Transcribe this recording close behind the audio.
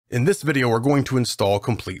In this video, we're going to install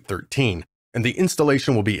Komplete 13, and the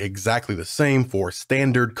installation will be exactly the same for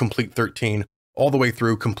standard Komplete 13 all the way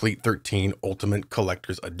through Komplete 13 Ultimate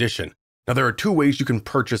Collector's Edition. Now, there are two ways you can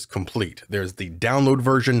purchase Komplete. There's the download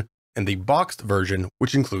version and the boxed version,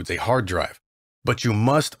 which includes a hard drive. But you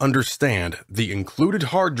must understand the included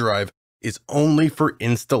hard drive is only for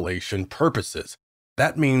installation purposes.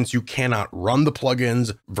 That means you cannot run the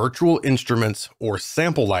plugins, virtual instruments, or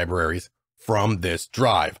sample libraries from this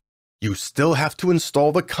drive. You still have to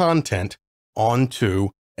install the content onto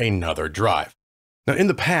another drive. Now, in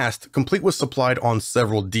the past, Komplete was supplied on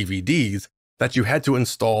several DVDs that you had to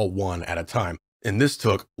install one at a time, and this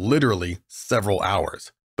took literally several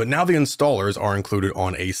hours. But now the installers are included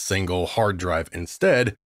on a single hard drive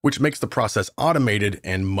instead, which makes the process automated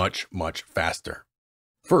and much faster.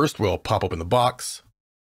 First, we'll pop open the box.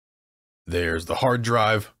 There's the hard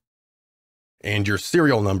drive, and your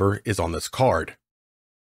serial number is on this card.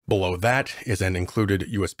 Below that is an included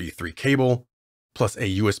USB 3 cable, plus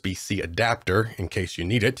a USB-C adapter in case you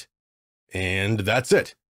need it, and that's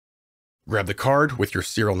it. Grab the card with your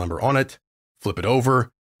serial number on it, flip it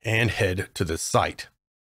over, and head to this site.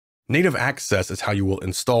 Native Access is how you will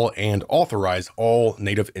install and authorize all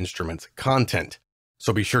Native Instruments content,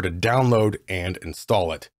 so be sure to download and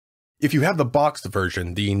install it. If you have the boxed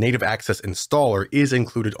version, the Native Access installer is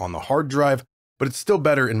included on the hard drive, but it's still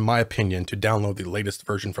better, in my opinion, to download the latest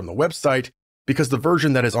version from the website because the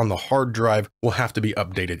version that is on the hard drive will have to be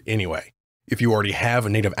updated anyway. If you already have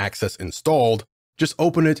Native Access installed, just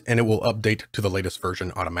open it and it will update to the latest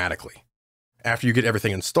version automatically. After you get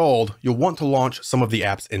everything installed, you'll want to launch some of the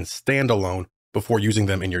apps in standalone before using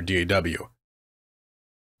them in your DAW.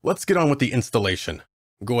 Let's get on with the installation.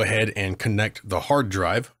 Go ahead and connect the hard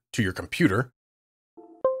drive to your computer.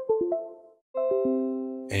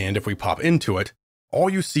 And if we pop into it, all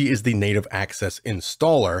you see is the Native Access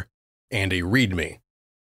installer and a README.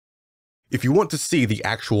 If you want to see the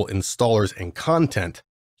actual installers and content,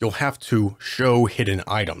 you'll have to show hidden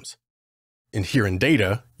items. And here in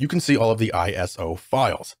data, you can see all of the ISO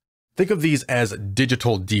files. Think of these as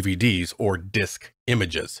digital DVDs or disk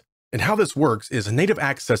images. And how this works is Native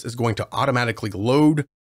Access is going to automatically load,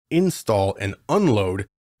 install, and unload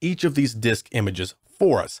each of these disk images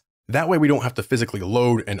for us. That way we don't have to physically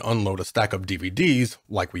load and unload a stack of DVDs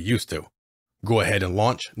like we used to. Go ahead and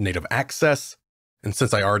launch Native Access, and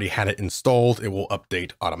since I already had it installed, it will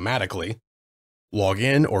update automatically. Log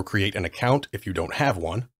in or create an account if you don't have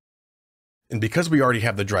one. And because we already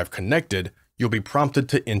have the drive connected, you'll be prompted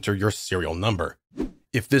to enter your serial number.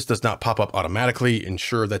 If this does not pop up automatically,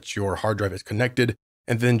 ensure that your hard drive is connected,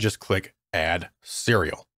 and then just click Add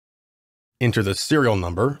Serial. Enter the serial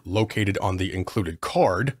number located on the included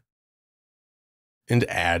card, and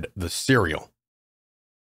add the serial.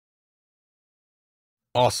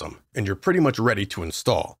 Awesome, and you're pretty much ready to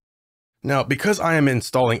install. Now, because I am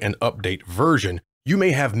installing an update version, you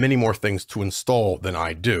may have many more things to install than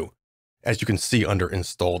I do. As you can see under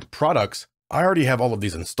Installed Products, I already have all of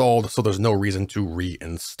these installed, so there's no reason to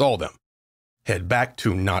reinstall them. Head back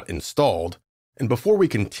to Not Installed, and before we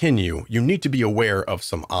continue, you need to be aware of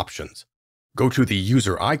some options. Go to the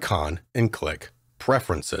user icon and click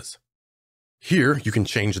Preferences. Here, you can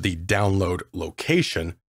change the download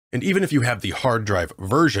location, and even if you have the hard drive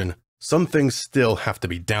version, some things still have to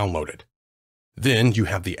be downloaded. Then you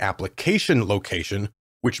have the application location,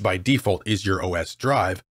 which by default is your OS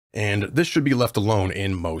drive, and this should be left alone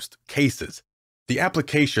in most cases. The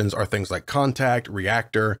applications are things like KONTAKT,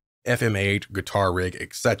 Reactor, FM8, Guitar Rig,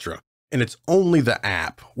 etc. And it's only the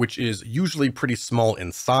app, which is usually pretty small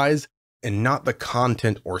in size, and not the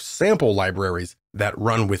content or sample libraries that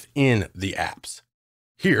run within the apps.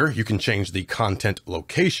 Here, you can change the content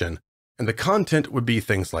location, and the content would be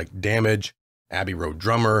things like Damage, Abbey Road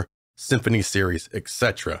Drummer, Symphony Series,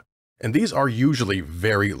 etc. And these are usually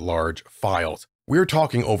very large files. We're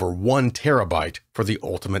talking over 1 terabyte for the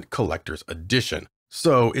Ultimate Collector's Edition.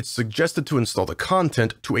 So it's suggested to install the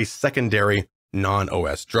content to a secondary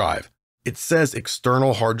non-OS drive. It says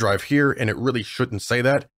external hard drive here, and it really shouldn't say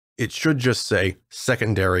that. It should just say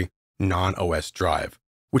secondary non-OS drive,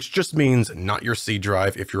 which just means not your C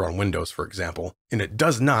drive if you're on Windows, for example, and it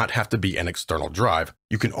does not have to be an external drive.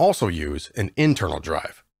 You can also use an internal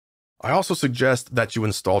drive. I also suggest that you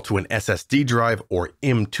install to an SSD drive or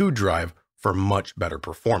M2 drive for much better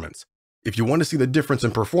performance. If you want to see the difference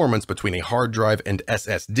in performance between a hard drive and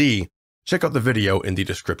SSD, check out the video in the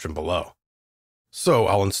description below. So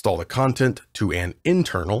I'll install the content to an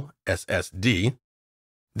internal SSD.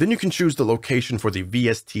 Then you can choose the location for the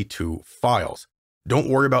VST2 files. Don't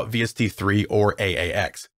worry about VST3 or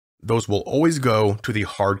AAX. Those will always go to the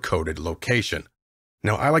hard-coded location.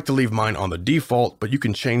 Now, I like to leave mine on the default, but you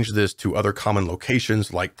can change this to other common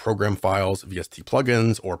locations like program files, VST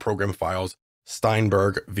plugins, or program files,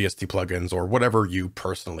 Steinberg, VST plugins, or whatever you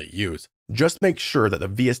personally use. Just make sure that the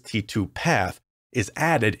VST2 path is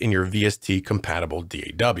added in your VST compatible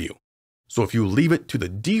DAW. So if you leave it to the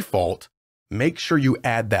default, make sure you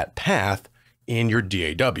add that path in your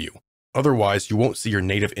DAW. Otherwise, you won't see your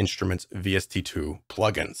Native Instruments VST2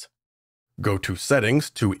 plugins. Go to Settings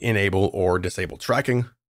to enable or disable tracking,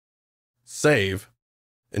 save,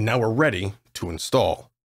 and now we're ready to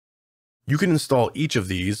install. You can install each of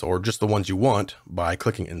these, or just the ones you want, by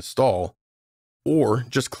clicking Install, or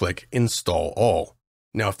just click Install All.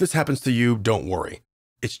 Now, if this happens to you, don't worry.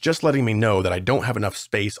 It's just letting me know that I don't have enough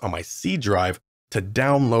space on my C drive to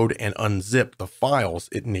download and unzip the files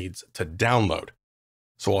it needs to download.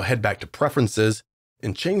 So I'll head back to Preferences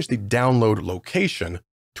and change the download location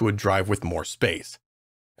to a drive with more space.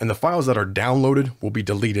 And the files that are downloaded will be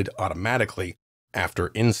deleted automatically after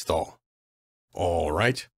install. All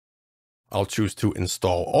right. I'll choose to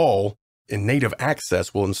install all, and Native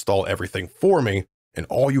Access will install everything for me, and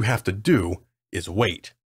all you have to do is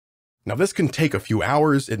wait. Now this can take a few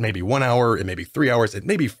hours, it may be 1 hour, it may be 3 hours, it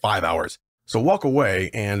may be 5 hours. So walk away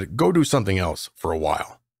and go do something else for a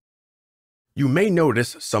while. You may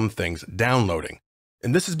notice some things downloading,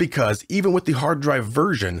 and this is because even with the hard drive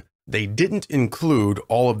version, they didn't include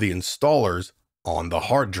all of the installers on the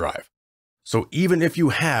hard drive. So even if you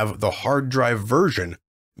have the hard drive version,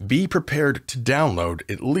 be prepared to download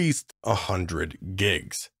at least 100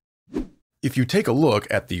 gigs. If you take a look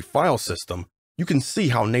at the file system, you can see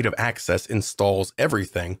how Native Access installs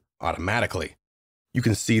everything automatically. You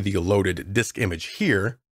can see the loaded disk image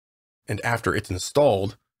here, and after it's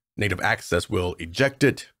installed, Native Access will eject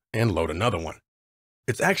it and load another one.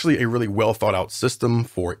 It's actually a really well thought out system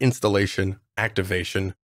for installation,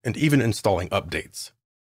 activation, and even installing updates.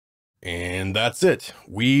 And that's it.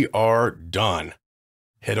 We are done.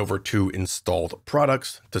 Head over to Installed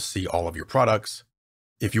Products to see all of your products.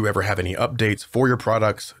 If you ever have any updates for your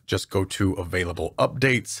products, just go to Available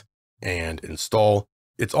Updates and Install.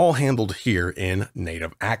 It's all handled here in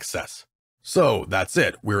Native Access. So that's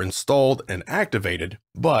it. We're installed and activated.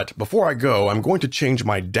 But before I go, I'm going to change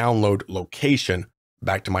my download location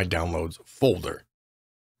back to my downloads folder.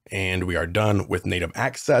 And we are done with Native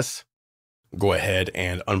Access. Go ahead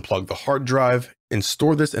and unplug the hard drive and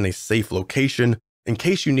store this in a safe location in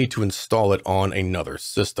case you need to install it on another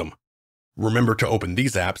system. Remember to open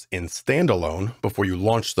these apps in standalone before you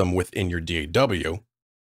launch them within your DAW.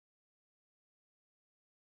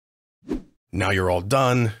 Now you're all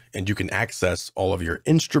done, and you can access all of your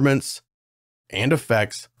instruments and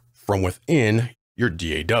effects from within your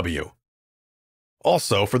DAW.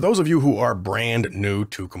 Also, for those of you who are brand new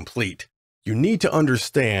to KOMPLETE, you need to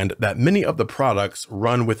understand that many of the products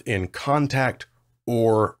run within KONTAKT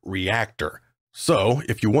or Reactor. So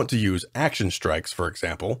if you want to use action strikes, for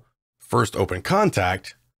example, first open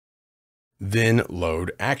KONTAKT, then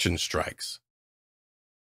load action strikes.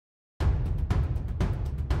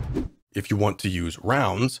 If you want to use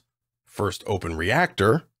rounds, first open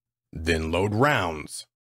Reactor, then load rounds.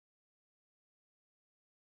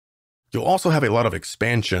 You'll also have a lot of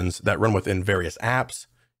expansions that run within various apps,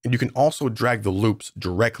 and you can also drag the loops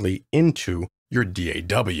directly into your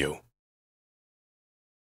DAW.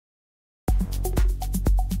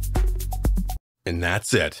 And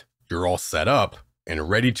that's it. You're all set up and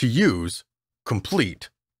ready to use KOMPLETE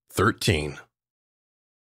 13.